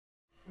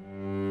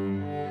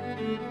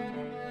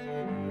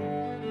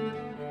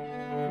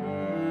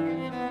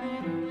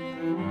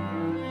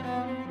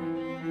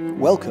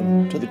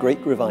Welcome to the Great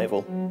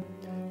Revival.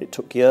 It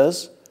took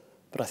years,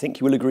 but I think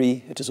you will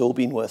agree it has all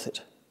been worth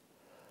it.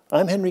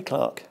 I'm Henry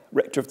Clarke,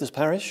 Rector of this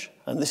parish,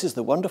 and this is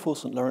the wonderful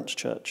St Laurence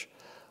Church,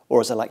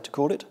 or as I like to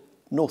call it,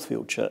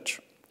 Northfield Church,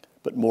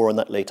 but more on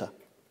that later.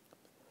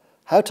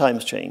 How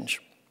times change.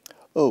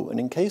 Oh, and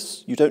in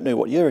case you don't know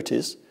what year it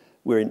is,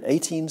 we're in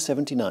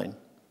 1879.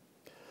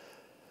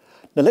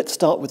 Now let's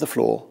start with the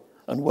floor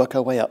and work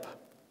our way up.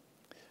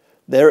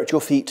 There at your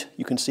feet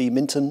you can see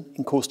Minton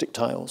encaustic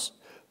tiles,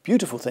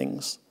 beautiful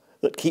things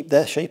that keep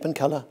their shape and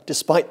colour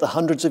despite the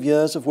hundreds of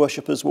years of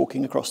worshippers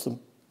walking across them.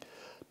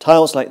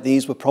 Tiles like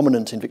these were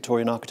prominent in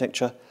Victorian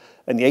architecture,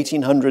 and the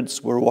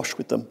 1800s were awash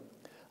with them.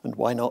 And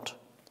why not?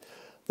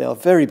 They are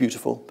very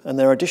beautiful, and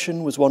their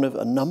addition was one of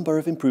a number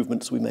of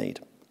improvements we made.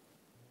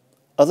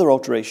 Other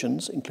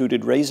alterations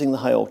included raising the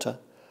high altar,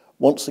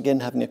 once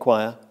again having a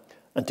choir,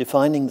 and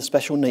defining the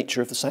special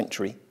nature of the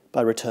sanctuary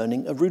by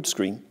returning a rood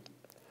screen.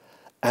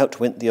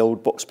 Out went the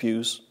old box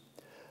pews,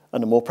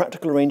 and a more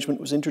practical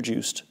arrangement was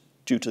introduced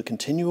due to the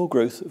continual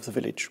growth of the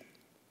village.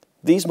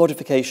 These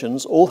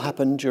modifications all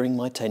happened during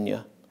my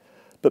tenure,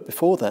 but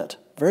before that,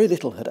 very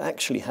little had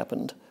actually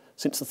happened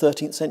since the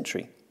 13th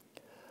century.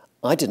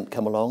 I didn't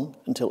come along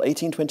until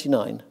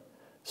 1829,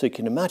 so you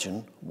can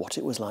imagine what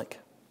it was like.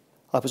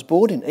 I was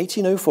born in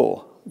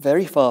 1804,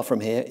 very far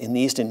from here in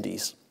the East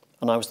Indies,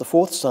 and I was the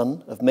fourth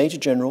son of Major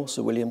General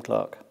Sir William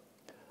Clarke.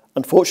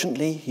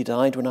 Unfortunately, he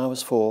died when I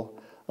was 4,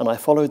 and I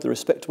followed the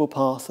respectable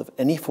path of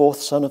any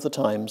fourth son of the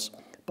times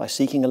by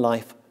seeking a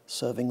life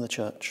serving the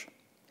church.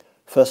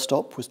 First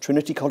stop was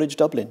Trinity College,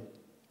 Dublin,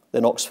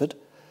 then Oxford.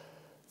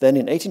 Then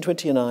in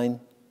 1829,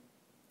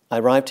 I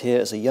arrived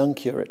here as a young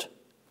curate,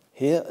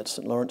 here at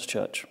St Laurence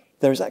Church.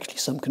 There is actually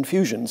some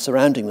confusion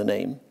surrounding the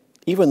name,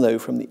 even though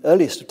from the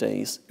earliest of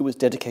days it was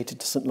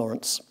dedicated to St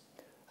Laurence.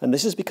 And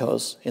this is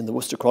because, in the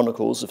Worcester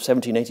Chronicles of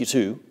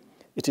 1782,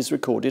 it is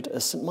recorded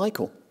as St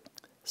Michael.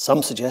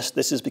 Some suggest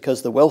this is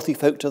because the wealthy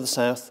folk to the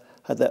south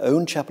had their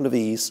own chapel of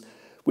ease,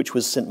 which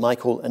was St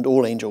Michael and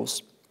All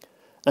Angels,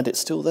 and it's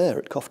still there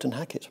at Cofton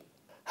Hackett.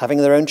 Having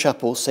their own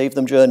chapel saved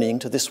them journeying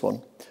to this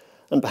one,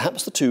 and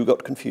perhaps the two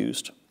got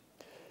confused.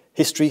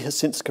 History has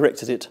since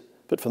corrected it,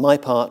 but for my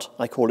part,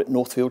 I call it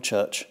Northfield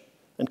Church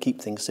and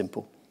keep things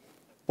simple.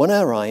 When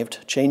I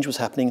arrived, change was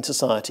happening in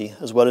society,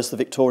 as well as the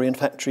Victorian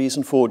factories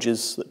and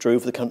forges that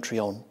drove the country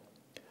on.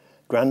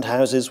 Grand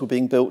houses were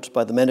being built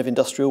by the men of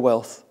industrial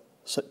wealth,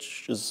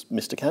 such as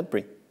Mr.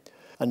 Cadbury,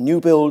 and new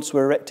builds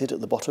were erected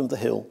at the bottom of the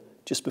hill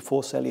just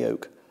before Selly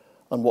Oak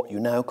on what you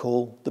now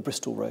call the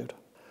Bristol Road.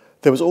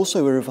 There was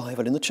also a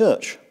revival in the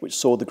church, which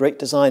saw the great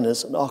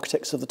designers and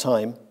architects of the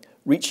time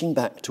reaching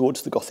back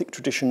towards the Gothic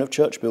tradition of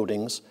church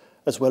buildings,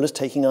 as well as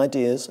taking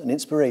ideas and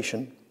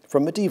inspiration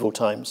from medieval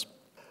times.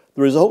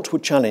 The result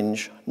would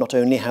challenge not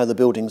only how the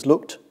buildings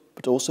looked,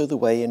 but also the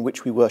way in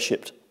which we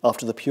worshipped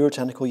after the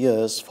puritanical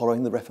years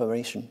following the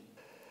Reformation.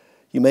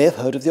 You may have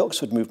heard of the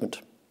Oxford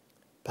movement.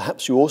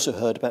 Perhaps you also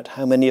heard about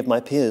how many of my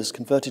peers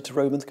converted to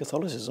Roman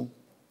Catholicism.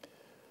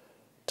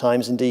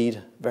 Times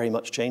indeed very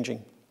much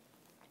changing.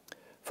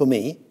 For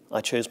me,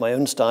 I chose my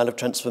own style of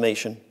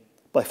transformation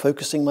by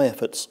focusing my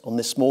efforts on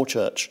this small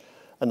church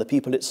and the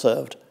people it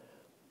served,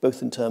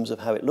 both in terms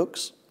of how it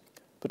looks,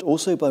 but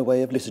also by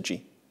way of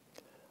liturgy.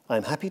 I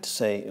am happy to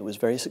say it was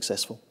very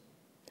successful.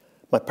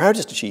 My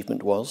proudest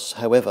achievement was,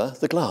 however,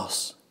 the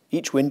glass.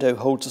 Each window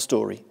holds a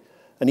story,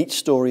 and each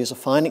story is a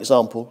fine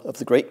example of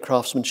the great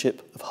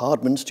craftsmanship of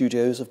Hardman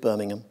Studios of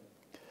Birmingham,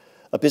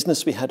 a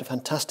business we had a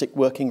fantastic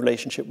working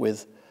relationship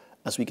with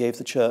as we gave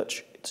the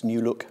church its new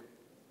look.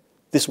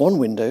 This one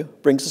window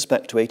brings us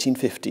back to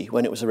 1850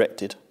 when it was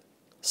erected.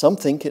 Some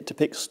think it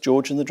depicts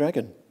George and the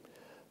Dragon,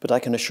 but I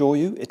can assure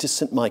you it is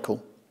St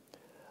Michael.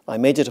 I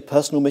made it a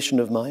personal mission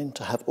of mine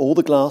to have all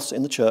the glass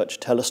in the church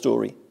tell a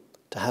story,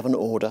 to have an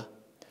order,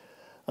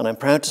 and I'm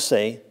proud to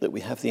say that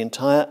we have the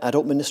entire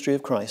adult ministry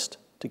of Christ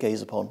to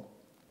gaze upon.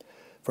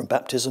 From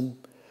baptism,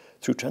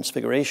 through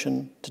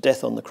transfiguration, to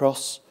death on the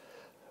cross,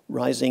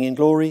 rising in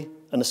glory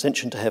and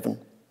ascension to heaven,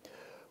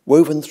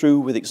 woven through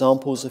with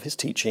examples of his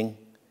teaching,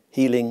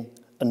 healing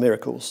and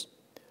miracles.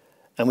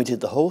 And we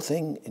did the whole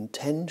thing in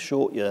 10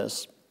 short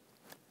years.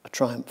 A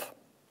triumph.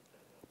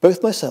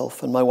 Both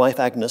myself and my wife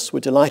Agnes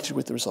were delighted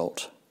with the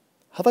result.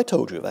 Have I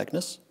told you of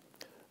Agnes?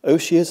 Oh,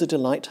 she is a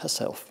delight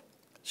herself.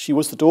 She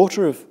was the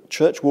daughter of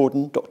church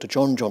warden Dr.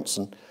 John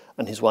Johnson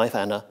and his wife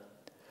Anna,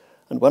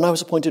 and when I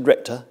was appointed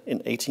rector in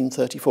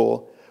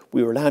 1834,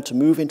 we were allowed to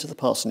move into the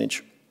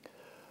parsonage.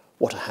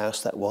 What a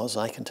house that was,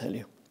 I can tell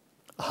you.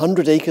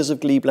 100 acres of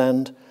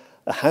glebe-land,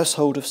 a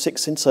household of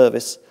 6 in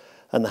service,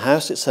 and the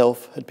house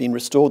itself had been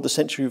restored the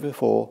century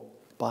before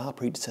by our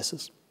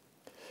predecessors.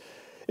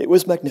 It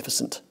was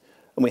magnificent,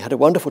 and we had a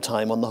wonderful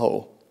time on the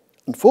whole.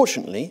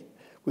 Unfortunately,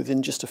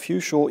 within just a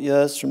few short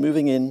years from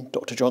moving in,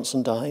 Dr.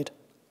 Johnson died.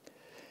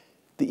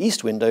 The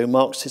east window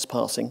marks his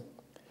passing,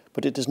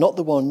 but it is not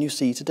the one you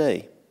see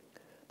today.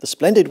 The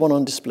splendid one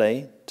on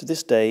display to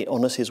this day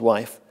honours his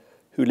wife,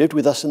 who lived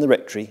with us in the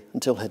rectory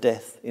until her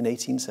death in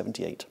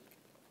 1878.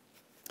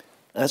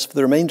 As for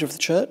the remainder of the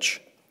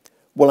church,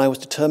 well, I was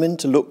determined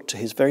to look to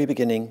his very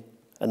beginning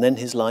and then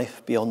his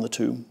life beyond the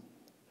tomb.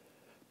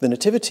 The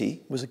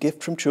Nativity was a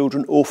gift from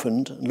children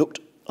orphaned and looked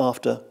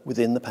after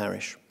within the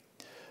parish.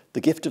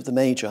 The gift of the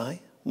Magi,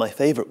 my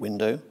favourite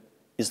window,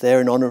 is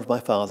there in honour of my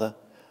father,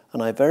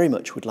 and I very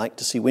much would like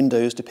to see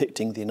windows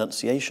depicting the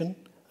Annunciation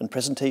and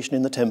presentation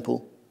in the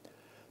temple,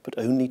 but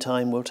only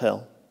time will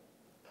tell.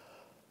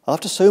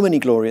 After so many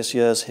glorious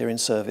years here in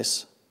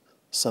service,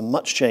 some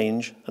much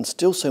change and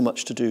still so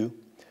much to do,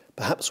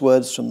 perhaps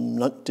words from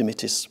Nunc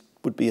Dimittis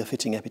would be a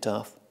fitting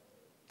epitaph.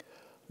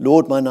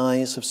 Lord, mine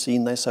eyes have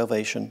seen thy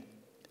salvation.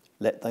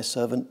 Let thy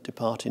servant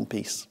depart in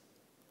peace.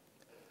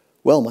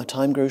 Well, my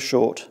time grows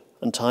short,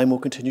 and time will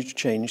continue to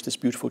change this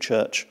beautiful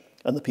church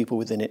and the people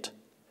within it.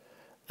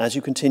 As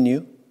you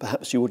continue,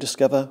 perhaps you will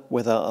discover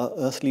whether our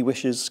earthly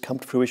wishes come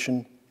to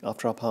fruition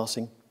after our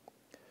passing.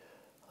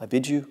 I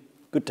bid you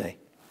good day.